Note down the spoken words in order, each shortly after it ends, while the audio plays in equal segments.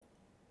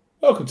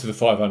Welcome to the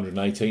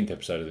 518th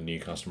episode of the New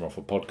Customer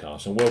Offer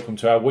Podcast, and welcome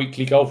to our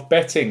weekly golf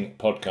betting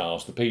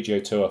podcast. The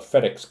PGA Tour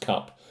FedEx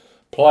Cup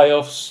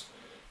playoffs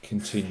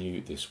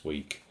continue this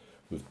week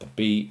with the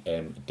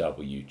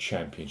BMW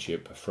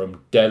Championship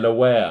from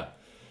Delaware.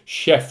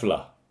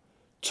 Scheffler,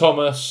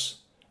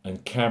 Thomas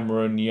and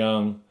Cameron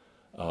Young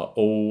are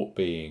all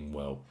being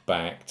well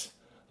backed.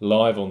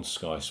 Live on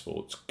Sky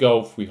Sports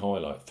Golf, we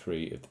highlight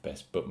three of the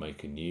best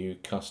bookmaker new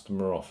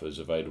customer offers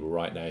available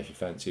right now if you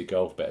fancy a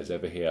golf bet as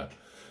ever here.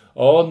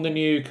 On the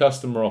New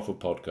Customer Offer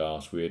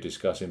Podcast, we are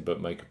discussing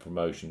bookmaker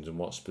promotions and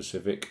what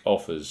specific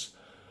offers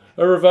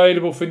are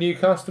available for new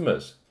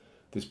customers.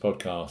 This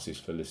podcast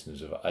is for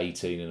listeners of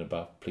 18 and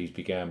above. Please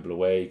be gamble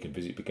aware. You can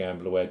visit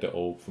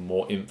begambleaware.org for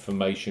more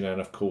information, and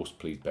of course,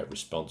 please bet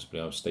responsibly.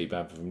 I'm Steve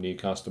Bamford from New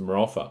Customer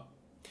Offer.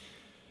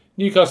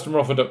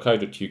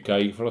 NewCustomeroffer.co.uk. You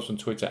can follow us on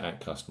Twitter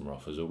at Customer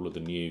Offers. All of the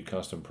new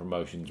custom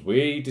promotions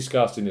we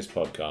discussed in this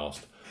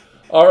podcast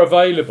are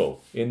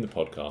available in the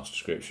podcast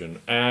description,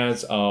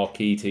 as are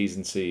key T's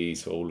and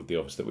C's for all of the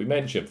offers that we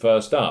mentioned.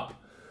 First up,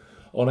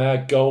 on our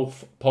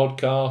golf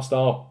podcast,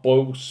 are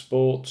Boyle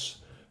Sports,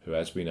 who,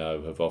 as we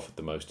know, have offered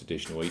the most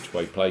additional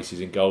each-way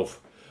places in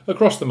golf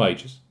across the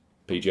majors,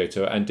 PGA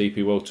Tour and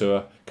DP World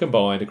Tour,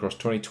 combined across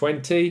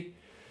 2020,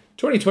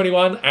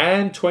 2021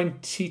 and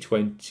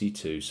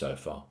 2022 so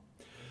far.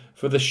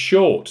 For the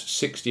short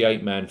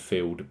 68-man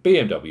field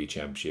BMW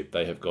Championship,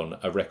 they have gone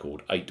a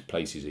record 8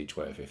 places each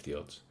way at 50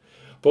 odds.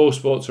 Boyle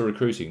Sports are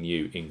recruiting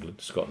new England,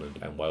 Scotland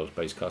and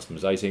Wales-based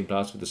customers 18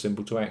 plus with a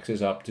simple to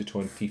access up to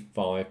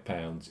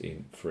 £25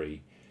 in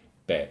free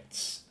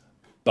bets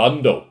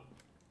bundle.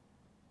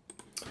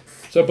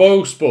 So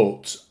Boyle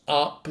Sports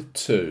up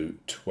to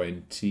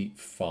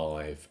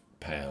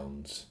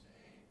 £25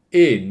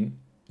 in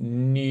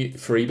new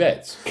free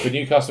bets. For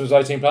new customers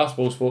 18 plus,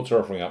 Boyle Sports are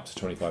offering up to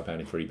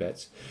 £25 in free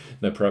bets.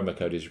 No promo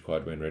code is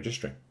required when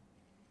registering.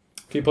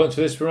 Key points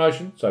for this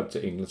promotion: it's open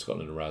to England,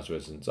 Scotland and Wales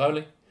residents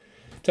only.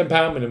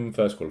 £10 minimum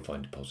first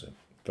qualifying deposit.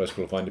 First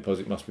qualifying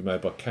deposit must be made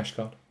by cash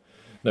card.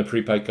 No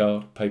prepaid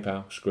card,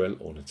 PayPal, Skrill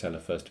or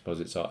Nutella first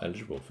deposits are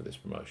eligible for this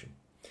promotion.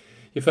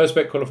 Your first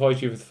bet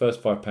qualifies you for the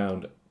first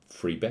 £5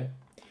 free bet.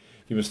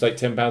 You must stake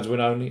 £10 win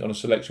only on a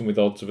selection with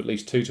odds of at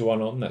least 2 to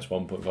 1 on, that's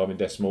 1.5 in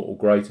decimal or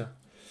greater.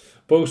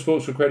 Boyle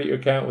Sports will credit your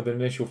account with an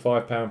initial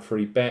 £5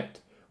 free bet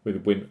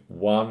with win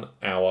 1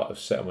 hour of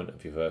settlement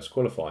of your first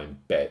qualifying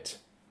bet.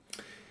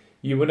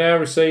 You will now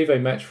receive a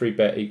match free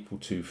bet equal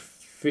to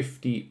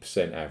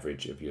 50%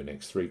 average of your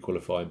next 3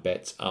 qualifying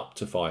bets up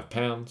to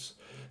 £5.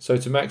 So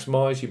to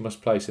maximise, you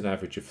must place an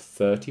average of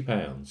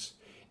 £30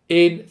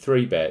 in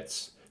 3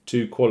 bets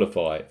to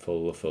qualify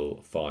for the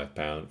full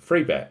 £5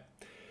 free bet.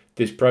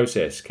 This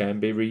process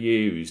can be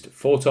reused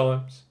 4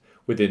 times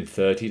within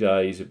 30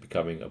 days of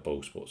becoming a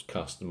Boyle Sports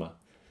customer,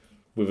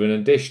 with an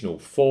additional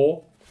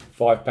 4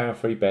 £5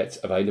 free bets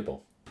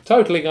available,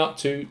 totalling up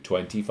to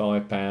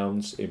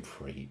 £25 in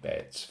free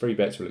bets. Free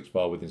bets will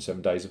expire within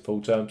 7 days of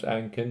full terms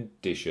and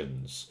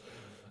conditions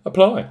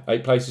apply.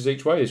 8 places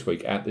each way this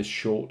week at this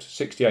short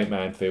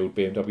 68-man field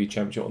BMW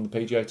Championship on the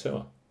PGA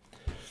Tour.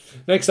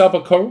 Next up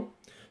are Coral,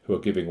 who are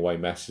giving away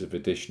massive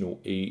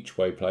additional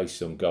each-way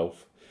places on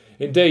golf.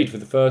 Indeed, for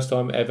the first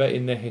time ever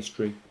in their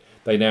history,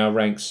 they now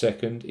rank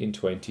second in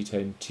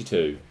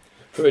 2022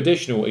 for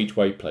additional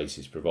each-way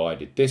places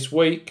provided. This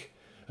week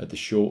at the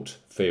short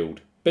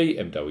field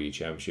BMW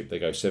Championship, they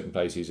go 7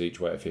 places each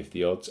way at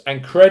 50 odds,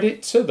 and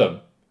credit to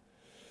them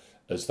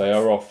as they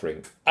are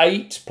offering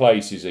 8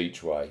 places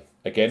each way,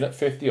 again at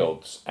 50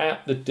 odds,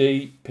 at the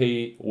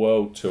DP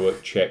World Tour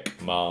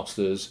Czech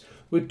Masters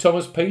with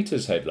Thomas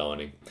Pieters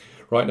headlining.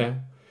 Right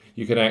now,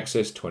 you can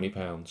access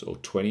 £20 or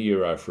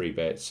 €20 free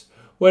bets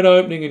when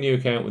opening a new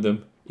account with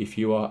them if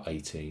you are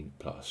 18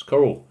 plus.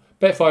 Coral,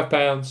 bet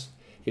 £5,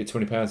 get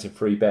 £20 in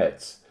free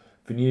bets.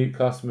 For new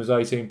customers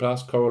 18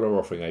 plus, Coral are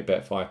offering a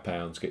bet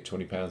 £5, get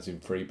 £20 in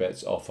free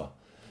bets offer.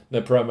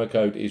 No promo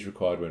code is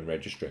required when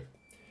registering.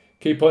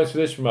 Key points for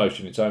this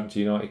promotion: it's open to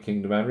United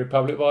Kingdom and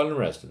Republic of Ireland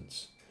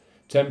residents.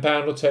 £10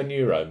 or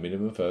 €10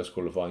 minimum first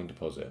qualifying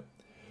deposit.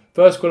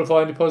 First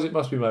qualifying deposit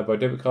must be made by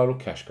debit card or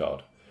cash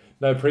card.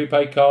 No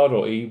prepaid card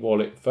or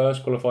e-wallet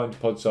first qualifying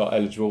deposits are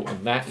eligible,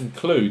 and that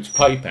includes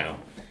PayPal.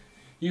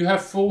 You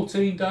have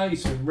 14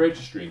 days from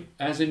registering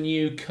as a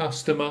new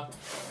customer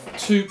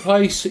to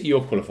place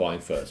your qualifying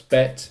first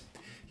bet.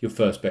 Your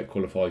first bet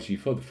qualifies you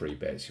for the free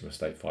bets. You must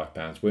stake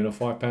 £5 win or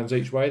 £5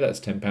 each way, that's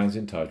 £10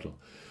 in total,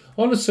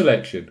 on a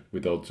selection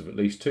with odds of at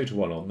least 2 to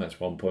 1 on, that's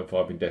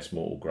 1.5 in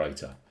decimal or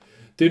greater.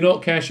 Do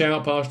not cash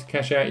out, partially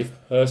cash out your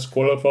first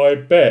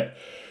qualifying bet.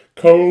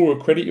 Coral will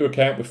credit your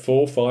account with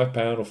 4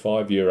 £5 or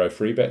 €5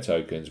 free bet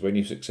tokens when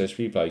you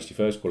successfully placed your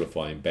first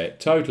qualifying bet,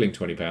 totalling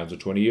 £20 or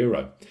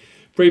 €20.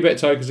 Free bet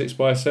tokens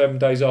expire 7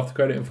 days after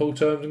credit and full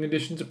terms and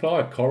conditions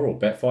apply. Coral,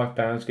 bet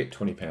 £5, get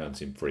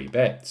 £20 in free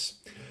bets.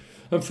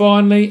 And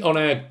finally, on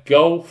our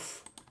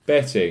golf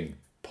betting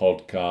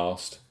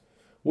podcast,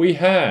 we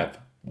have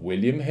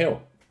William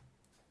Hill.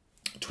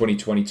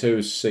 2022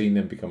 has seen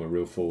them become a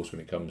real force when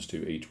it comes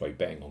to each-way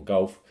betting on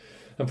golf.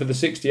 And for the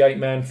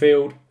 68-man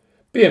field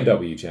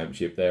BMW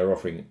Championship, they are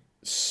offering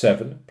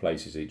 7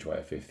 places each way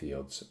at 50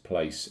 odds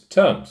place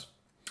terms.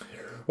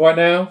 Right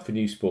now, for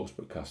new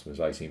sportsbook customers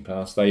 18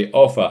 plus, they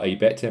offer a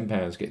bet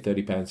 £10, get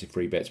 £30 in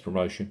free bets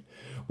promotion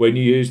when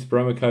you use the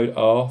promo code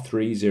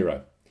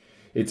R30.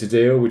 It's a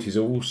deal which is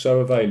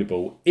also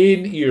available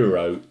in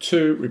Euro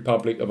to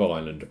Republic of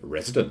Ireland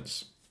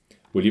residents.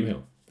 William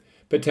Hill.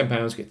 Bet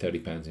 £10, get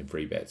 £30 in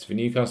free bets. For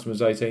new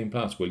customers 18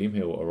 plus, William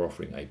Hill are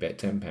offering a bet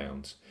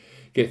 £10.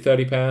 Get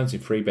 £30 in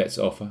free bets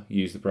offer.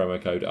 Use the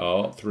promo code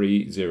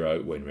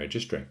R30 when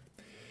registering.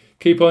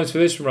 Key points for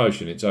this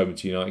promotion. It's open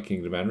to United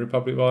Kingdom and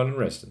Republic of Ireland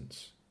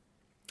residents.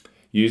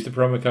 Use the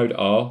promo code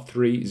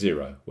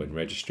R30 when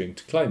registering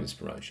to claim this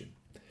promotion.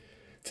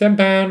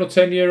 £10 or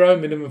 €10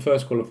 minimum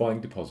first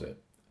qualifying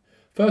deposit.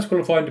 First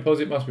qualifying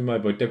deposit must be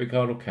made by debit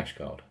card or cash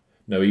card.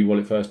 No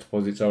e-wallet first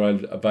deposits are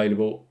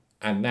available,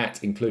 and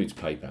that includes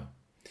PayPal.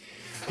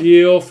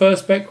 Your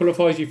first bet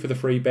qualifies you for the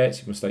free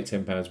bets. You must stake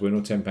 £10 win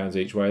or £10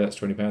 each way. That's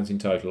 £20 in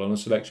total on a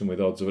selection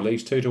with odds of at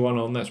least 2 to 1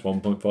 on. That's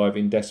 1.5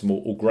 in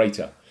decimal or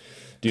greater.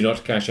 Do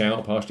not cash out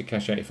or partially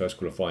cash out your first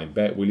qualifying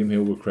bet. William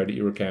Hill will credit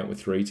your account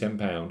with 3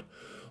 £10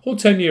 or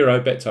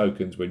 €10 bet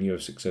tokens when you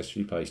have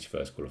successfully placed your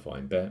first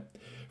qualifying bet.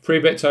 Free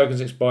bet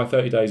tokens expire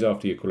 30 days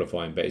after your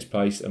qualifying bet is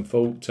placed, and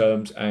full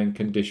terms and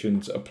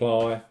conditions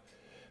apply.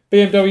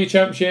 BMW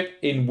Championship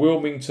in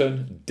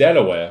Wilmington,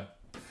 Delaware.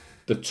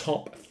 The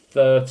top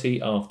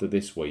 30 after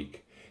this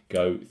week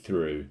go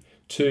through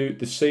to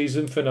the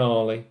season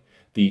finale,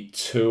 the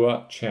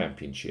Tour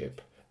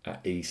Championship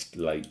at East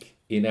Lake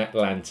in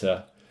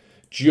Atlanta,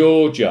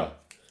 Georgia.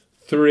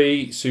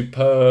 3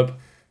 superb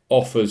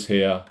offers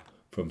here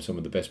from some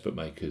of the best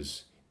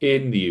bookmakers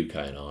in the UK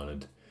and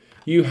Ireland.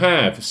 You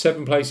have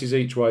 7 places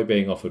each way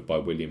being offered by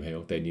William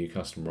Hill, their new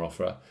customer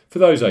offer. For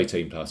those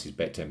 18 plus, is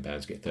bet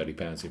 £10, get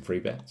 £30 in free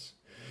bets.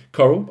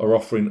 Coral are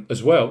offering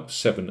as well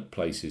 7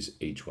 places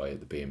each way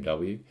at the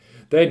BMW.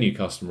 Their new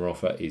customer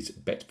offer is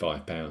bet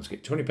 £5,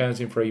 get £20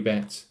 in free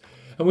bets.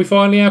 And we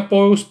finally have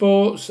Boyle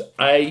Sports,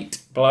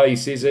 8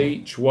 places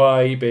each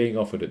way being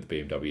offered at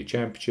the BMW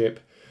Championship,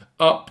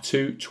 up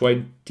to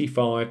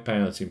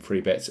 £25 in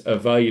free bets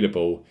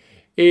available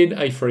in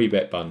a free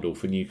bet bundle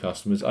for new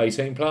customers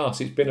 18 plus.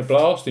 It's been a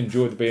blast.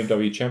 Enjoy the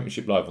BMW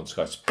Championship live on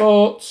Sky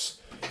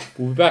Sports.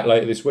 We'll be back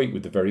later this week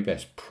with the very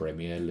best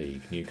Premier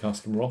League new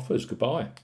customer offers. Goodbye.